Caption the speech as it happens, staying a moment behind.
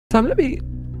Sam, let me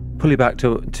pull you back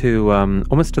to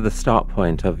almost to the start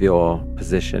point of your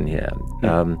position here.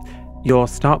 Your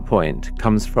start point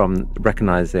comes from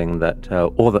recognizing that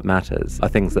all that matters are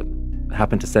things that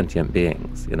happen to sentient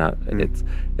beings. It's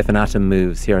if an atom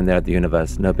moves here and there in the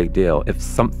universe, no big deal. If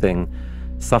something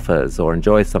suffers or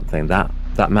enjoys something, that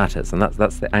matters, and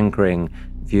that's the anchoring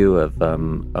view of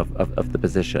the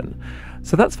position.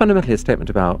 So that's fundamentally a statement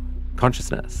about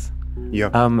consciousness. Yeah.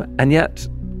 And yet,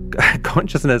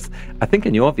 consciousness, I think,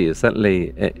 in your view,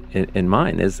 certainly in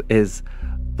mine, is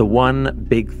the one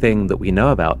big thing that we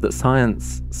know about that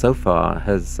science so far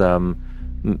has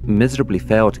miserably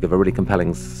failed to give a really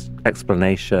compelling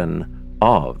explanation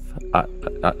of.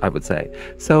 I would say.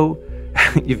 So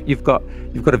you've got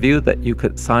a view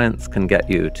that science can get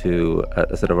you to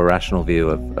a sort of a rational view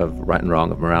of right and wrong,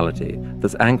 of morality,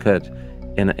 that's anchored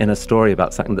in a story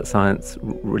about something that science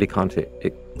really can't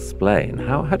explain.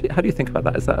 How do you think about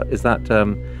that? Is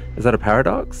that a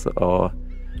paradox, or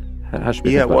how should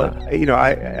we think about that?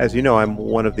 As you know, I'm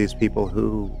one of these people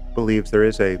who believes there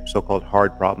is a so-called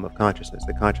hard problem of consciousness.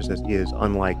 That consciousness is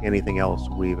unlike anything else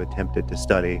we've attempted to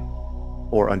study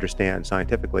or understand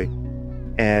scientifically,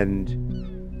 and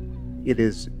it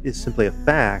is simply a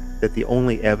fact that the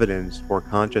only evidence for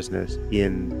consciousness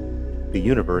in the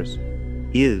universe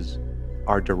is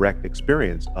our direct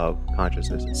experience of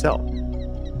consciousness itself.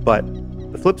 But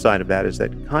the flip side of that is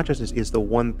that consciousness is the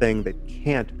one thing that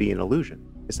can't be an illusion.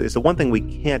 It's the one thing we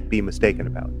can't be mistaken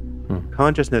about.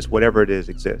 Consciousness, whatever it is,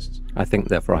 exists. I think,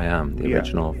 therefore I am, the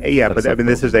original. Yeah, but I mean,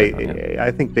 this is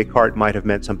I think Descartes might have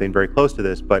meant something very close to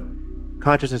this, but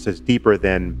consciousness is deeper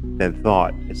than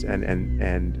thought.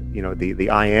 The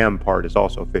I am part is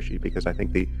also fishy, because I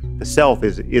think the self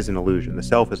is an illusion. The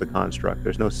self is a construct.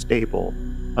 There's no stable,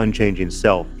 unchanging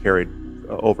self carried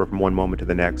over from one moment to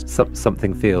the next.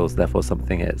 Something feels, therefore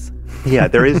something is. Yeah,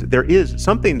 there is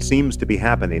something seems to be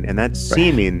happening, and that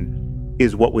seeming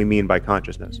is what we mean by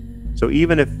consciousness. So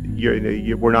even if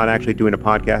we're not actually doing a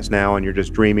podcast now and you're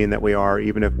just dreaming that we are,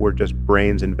 even if we're just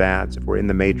brains in vats, if we're in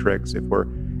the Matrix,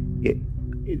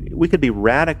 we could be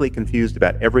radically confused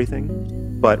about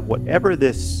everything, but whatever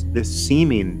this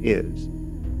seeming is,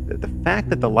 the fact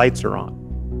that the lights are on,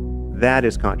 that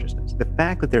is consciousness. The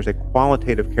fact that there's a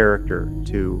qualitative character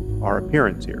to our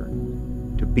appearance here,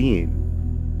 to being,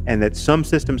 and that some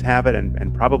systems have it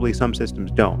and probably some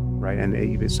systems don't, right? And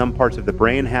even some parts of the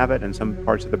brain have it and some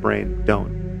parts of the brain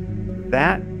don't.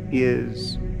 That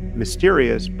is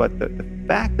mysterious, but the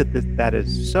fact that that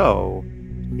is so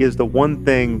is the one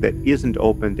thing that isn't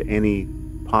open to any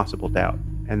possible doubt.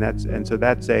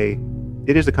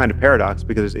 It is a kind of paradox,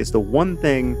 because it's the one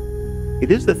thing,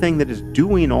 it is the thing that is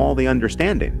doing all the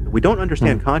understanding. We don't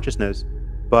understand consciousness,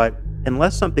 but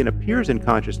unless something appears in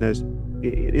consciousness,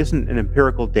 it isn't an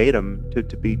empirical datum to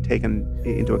be taken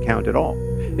into account at all.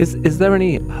 Is there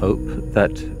any hope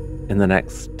that in the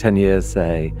next 10 years,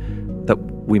 say, that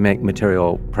we make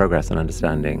material progress in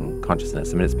understanding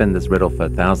consciousness? I mean, it's been this riddle for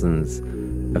thousands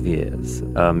of years.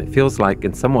 It feels like,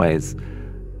 in some ways,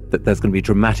 that there's going to be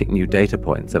dramatic new data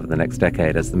points over the next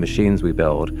decade as the machines we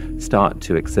build start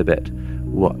to exhibit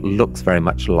what looks very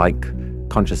much like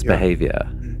conscious behavior.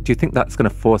 Do you think that's going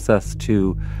to force us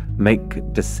to make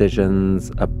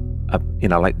decisions,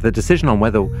 like the decision on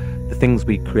whether the things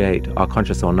we create are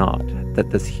conscious or not, that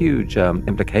there's huge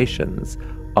implications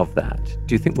of that?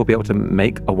 Do you think we'll be able to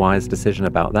make a wise decision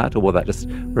about that, or will that just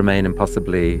remain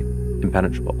impossibly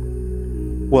impenetrable?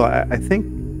 Well, I think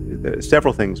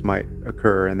several things might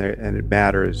occur, and it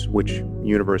matters which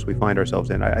universe we find ourselves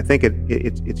in. I think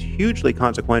it's hugely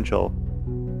consequential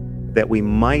that we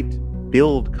might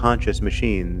build conscious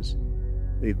machines,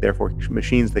 therefore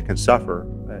machines that can suffer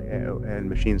and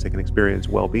machines that can experience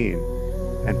well-being,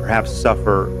 and perhaps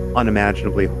suffer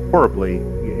unimaginably horribly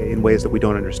in ways that we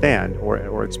don't understand,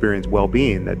 or experience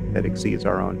well-being that exceeds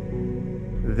our own.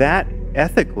 That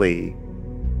ethically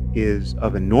is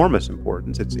of enormous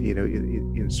importance. It's,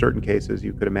 in certain cases,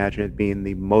 you could imagine it being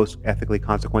the most ethically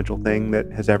consequential thing that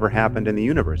has ever happened in the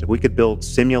universe. If we could build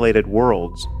simulated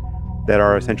worlds that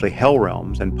are essentially hell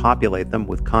realms and populate them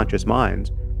with conscious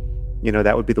minds,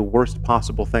 that would be the worst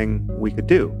possible thing we could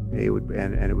do. It would,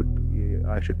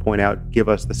 I should point out, give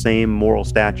us the same moral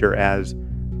stature as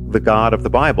the God of the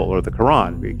Bible or the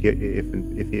Quran,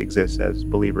 if he exists as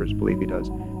believers believe he does.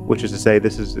 Which is to say,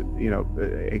 this is,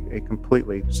 a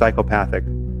completely psychopathic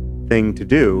thing to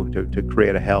do, to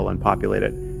create a hell and populate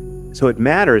it. So it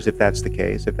matters if that's the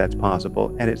case, if that's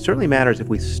possible, and it certainly matters if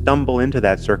we stumble into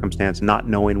that circumstance not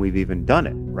knowing we've even done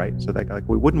it, right? So that,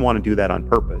 we wouldn't want to do that on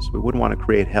purpose. We wouldn't want to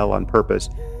create hell on purpose,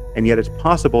 and yet it's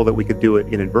possible that we could do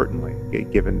it inadvertently,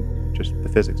 given just the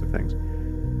physics of things.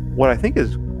 What I think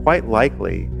is quite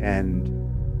likely and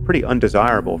pretty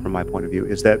undesirable from my point of view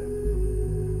is that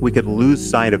we could lose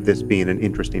sight of this being an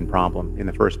interesting problem in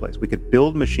the first place. We could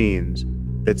build machines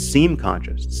that seem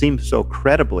conscious, seem so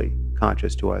credibly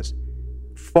conscious to us,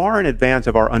 far in advance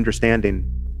of our understanding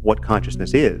what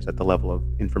consciousness is at the level of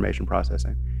information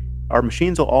processing. Our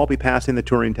machines will all be passing the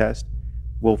Turing test.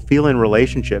 We'll feel in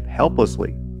relationship,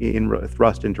 helplessly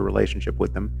thrust into relationship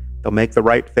with them. They'll make the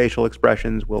right facial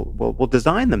expressions. We'll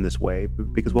design them this way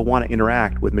because we'll want to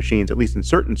interact with machines, at least in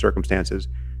certain circumstances,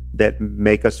 that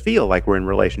make us feel like we're in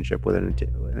relationship with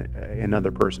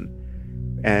another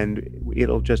person. And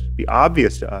it'll just be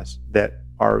obvious to us that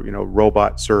our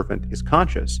robot servant is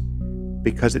conscious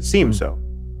because it seems so.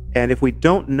 And if we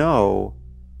don't know,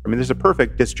 there's a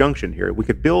perfect disjunction here. We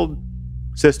could build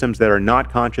systems that are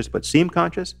not conscious but seem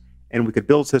conscious, and we could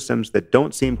build systems that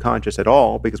don't seem conscious at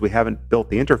all because we haven't built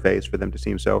the interface for them to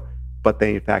seem so, but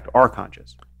they in fact are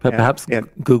conscious. But perhaps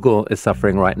Google is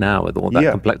suffering right now with all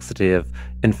that complexity of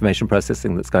information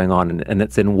processing that's going on, and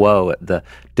it's in woe at the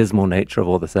dismal nature of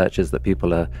all the searches that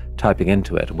people are typing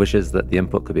into it, wishes that the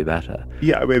input could be better.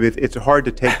 Yeah, it's hard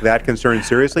to take that concern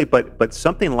seriously, but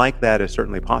something like that is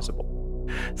certainly possible.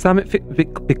 Sam,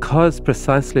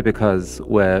 precisely because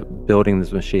we're building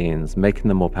these machines, making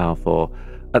them more powerful,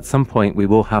 at some point we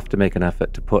will have to make an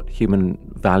effort to put human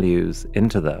values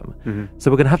into them. Mm-hmm. So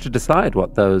we're going to have to decide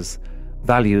what those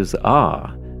values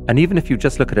are. And even if you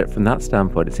just look at it from that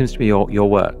standpoint, it seems to me your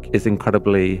work is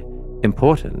incredibly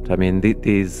important.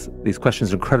 These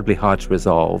questions are incredibly hard to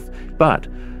resolve, but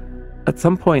at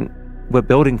some point we're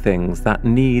building things that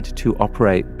need to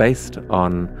operate based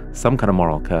on some kind of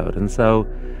moral code. And so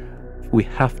we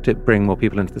have to bring more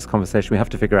people into this conversation. We have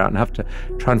to figure out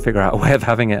a way of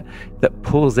having it that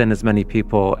pulls in as many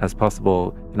people as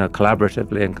possible,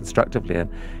 collaboratively and constructively,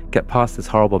 and get past this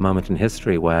horrible moment in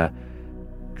history where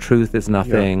truth is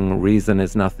nothing, reason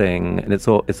is nothing, and it's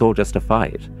all just a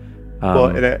fight.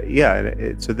 So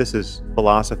this is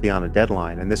philosophy on a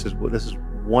deadline, and this is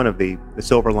one of the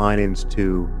silver linings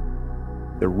to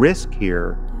the risk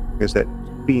here, is that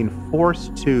being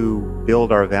forced to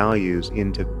build our values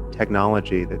into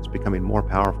technology that's becoming more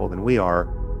powerful than we are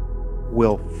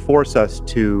will force us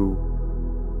to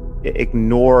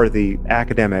ignore the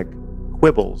academic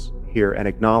quibbles here and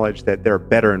acknowledge that there are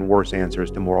better and worse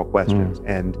answers to moral questions.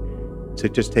 And to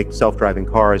just take self-driving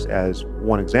cars as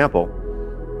one example,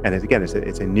 and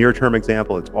it's a near-term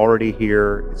example. It's already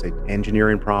here. It's an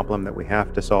engineering problem that we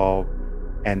have to solve.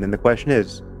 And then the question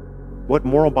is, what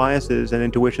moral biases and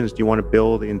intuitions do you want to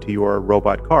build into your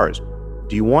robot cars?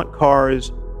 Do you want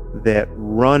cars that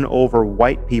run over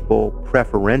white people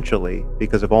preferentially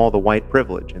because of all the white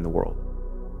privilege in the world?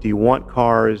 Do you want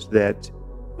cars that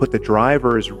put the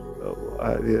driver's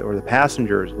or the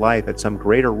passenger's life at some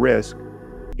greater risk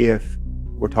if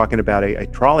we're talking about a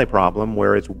trolley problem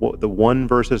where it's the 1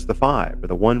 versus the 5 or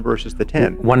the 1 versus the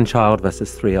 10? One child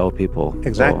versus 3 old people.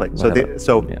 Exactly.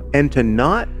 And to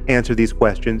not answer these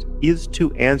questions is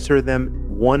to answer them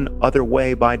one other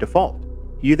way by default.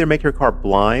 You either make your car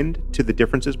blind to the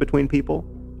differences between people,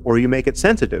 or you make it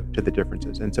sensitive to the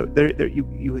differences. And so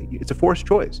it's a forced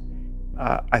choice.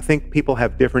 I think people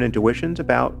have different intuitions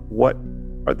about what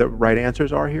the right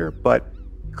answers are here, but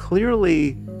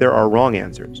clearly there are wrong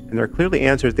answers. And there are clearly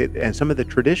answers and some of the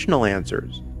traditional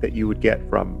answers that you would get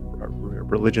from a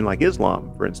religion like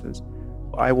Islam, for instance,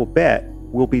 I will bet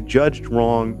will be judged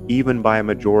wrong even by a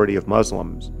majority of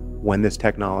Muslims when this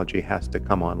technology has to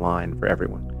come online for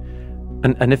everyone.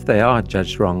 And if they are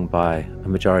judged wrong by a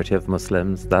majority of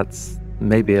Muslims, that's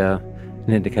maybe an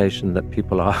indication that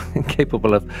people are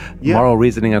capable of moral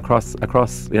reasoning across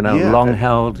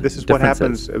long-held This is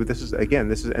differences. What happens.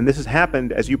 This has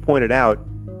happened, as you pointed out,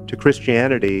 to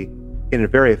Christianity in a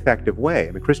very effective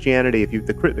way. Christianity,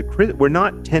 we're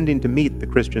not tending to meet the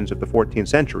Christians of the 14th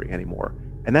century anymore,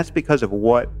 and that's because of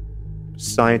what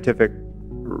scientific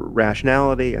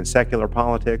rationality and secular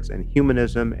politics and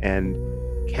humanism and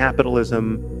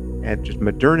capitalism and just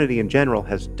modernity in general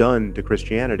has done to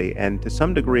Christianity. And to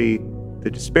some degree,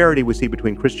 the disparity we see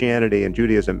between Christianity and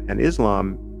Judaism and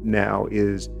Islam now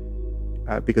is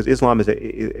because Islam is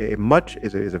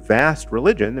a vast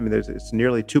religion. It's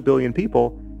nearly 2 billion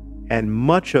people, and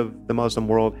much of the Muslim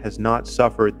world has not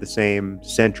suffered the same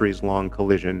centuries-long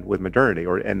collision with modernity,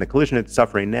 and the collision it's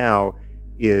suffering now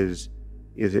is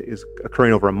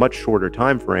occurring over a much shorter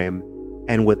time frame,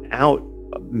 and without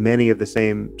many of the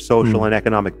same social and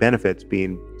economic benefits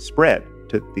being spread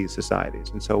to these societies.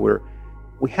 And so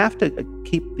we have to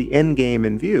keep the end game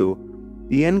in view.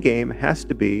 The end game has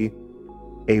to be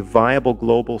a viable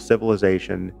global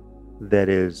civilization that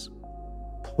is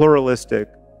pluralistic,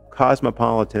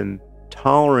 cosmopolitan,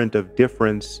 tolerant of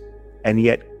difference and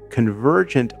yet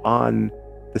convergent on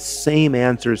the same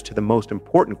answers to the most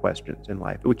important questions in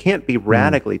life. We can't be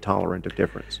radically tolerant of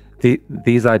difference.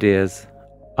 These ideas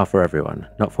are for everyone,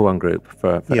 not for one group,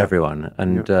 for everyone.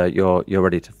 And you're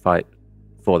ready to fight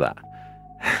for that.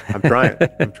 I'm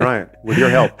trying with your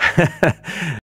help.